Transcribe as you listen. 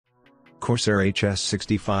Corsair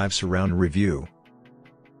HS65 Surround Review.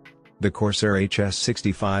 The Corsair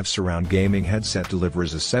HS65 Surround gaming headset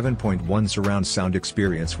delivers a 7.1 surround sound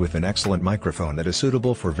experience with an excellent microphone that is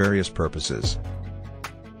suitable for various purposes.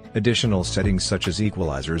 Additional settings such as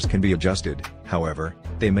equalizers can be adjusted, however,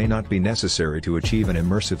 they may not be necessary to achieve an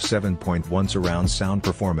immersive 7.1 surround sound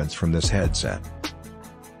performance from this headset.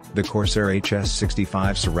 The Corsair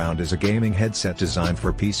HS65 Surround is a gaming headset designed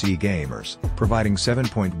for PC gamers, providing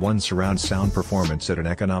 7.1 surround sound performance at an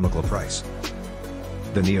economical price.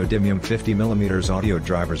 The neodymium 50mm audio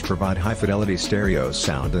drivers provide high-fidelity stereo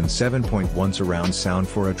sound and 7.1 surround sound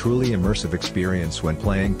for a truly immersive experience when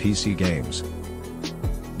playing PC games.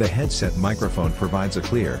 The headset microphone provides a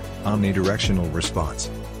clear, omnidirectional response.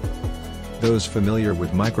 Those familiar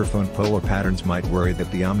with microphone polar patterns might worry that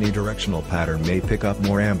the omnidirectional pattern may pick up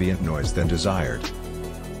more ambient noise than desired.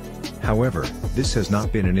 However, this has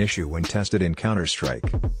not been an issue when tested in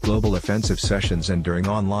Counter-Strike, global offensive sessions and during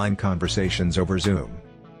online conversations over Zoom.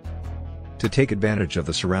 To take advantage of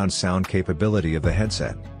the surround sound capability of the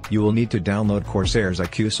headset, you will need to download Corsair's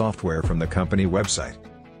IQ software from the company website.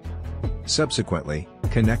 Subsequently,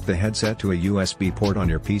 connect the headset to a USB port on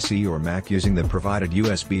your PC or Mac using the provided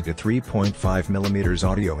USB to 3.5mm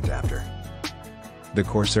audio adapter. The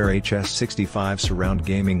Corsair HS65 Surround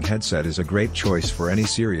gaming headset is a great choice for any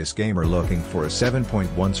serious gamer looking for a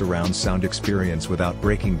 7.1 surround sound experience without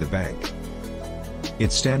breaking the bank.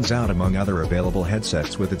 It stands out among other available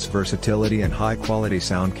headsets with its versatility and high-quality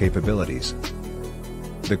sound capabilities.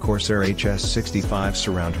 The Corsair HS65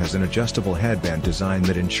 Surround has an adjustable headband design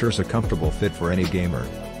that ensures a comfortable fit for any gamer.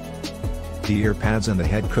 The ear pads and the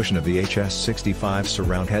head cushion of the HS65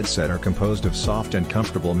 Surround headset are composed of soft and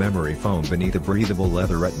comfortable memory foam beneath a breathable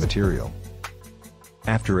leatherette material.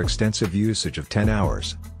 After extensive usage of 10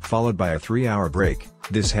 hours, followed by a 3-hour break,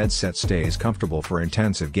 this headset stays comfortable for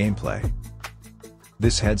intensive gameplay.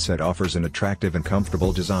 This headset offers an attractive and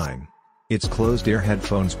comfortable design. Its closed-ear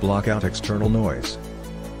headphones block out external noise.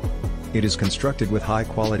 It is constructed with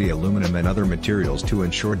high-quality aluminum and other materials to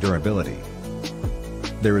ensure durability.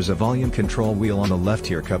 There is a volume control wheel on the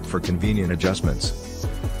left ear cup for convenient adjustments.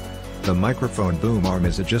 The microphone boom arm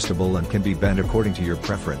is adjustable and can be bent according to your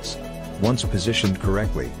preference. Once positioned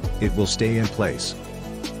correctly, it will stay in place.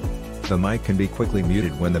 The mic can be quickly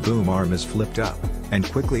muted when the boom arm is flipped up, and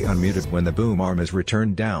quickly unmuted when the boom arm is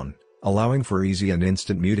returned down, allowing for easy and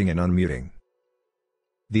instant muting and unmuting.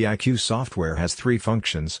 The IQ software has 3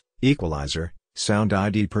 functions: equalizer, sound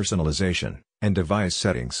ID personalization, and device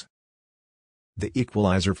settings. The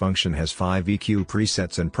equalizer function has 5 EQ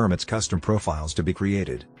presets and permits custom profiles to be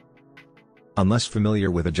created. Unless familiar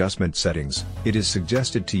with adjustment settings, it is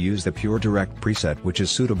suggested to use the Pure Direct preset, which is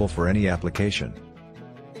suitable for any application.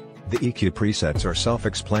 The EQ presets are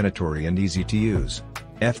self-explanatory and easy to use.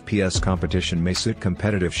 FPS competition may suit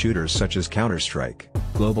competitive shooters such as Counter-Strike,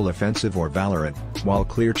 Global Offensive or Valorant, while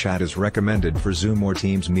Clear Chat is recommended for Zoom or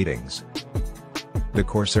Teams meetings. The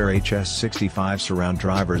Corsair HS65 Surround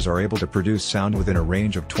drivers are able to produce sound within a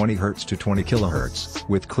range of 20 Hz to 20 kHz,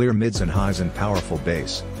 with clear mids and highs and powerful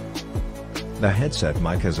bass. The headset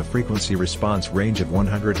mic has a frequency response range of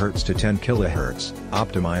 100 Hz to 10 kHz,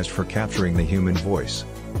 optimized for capturing the human voice.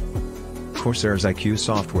 Corsair's IQ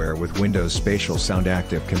software with Windows Spatial Sound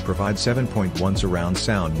Active can provide 7.1 surround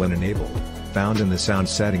sound when enabled, found in the Sound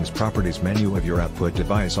Settings Properties menu of your output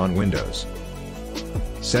device on Windows.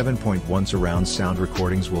 7.1 surround sound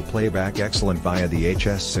recordings will play back excellent via the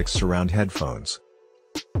HS6 Surround headphones.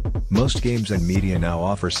 Most games and media now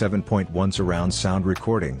offer 7.1 surround sound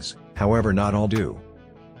recordings, however not all do.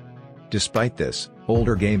 Despite this,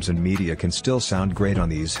 older games and media can still sound great on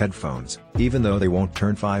these headphones, even though they won't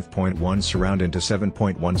turn 5.1 surround into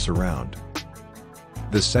 7.1 surround.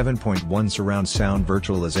 The 7.1 surround sound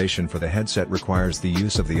virtualization for the headset requires the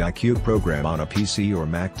use of the IQ program on a PC or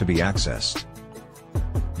Mac to be accessed.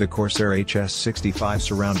 The Corsair HS65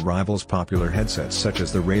 Surround rivals popular headsets such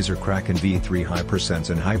as the Razer Kraken V3 HyperSense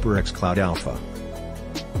and HyperX Cloud Alpha.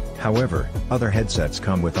 However, other headsets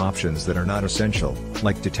come with options that are not essential,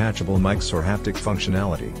 like detachable mics or haptic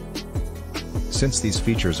functionality. Since these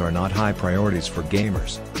features are not high priorities for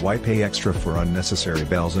gamers, why pay extra for unnecessary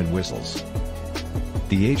bells and whistles?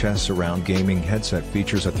 The HS Surround gaming headset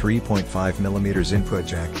features a 3.5mm input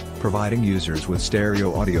jack, providing users with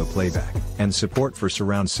stereo audio playback, and support for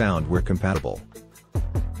surround sound where compatible.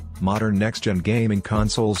 Modern next-gen gaming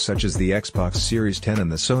consoles such as the Xbox Series X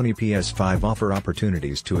and the Sony PS5 offer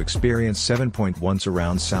opportunities to experience 7.1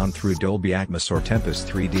 surround sound through Dolby Atmos or Tempest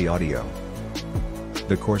 3D audio.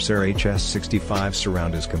 The Corsair HS65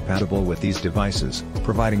 Surround is compatible with these devices,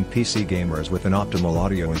 providing PC gamers with an optimal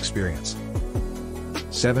audio experience.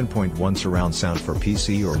 7.1 surround sound for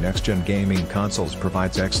PC or next-gen gaming consoles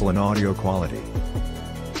provides excellent audio quality.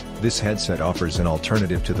 This headset offers an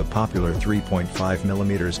alternative to the popular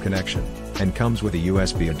 3.5mm connection, and comes with a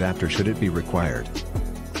USB adapter should it be required.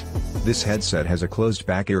 This headset has a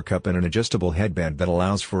closed-back ear cup and an adjustable headband that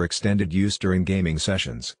allows for extended use during gaming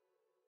sessions.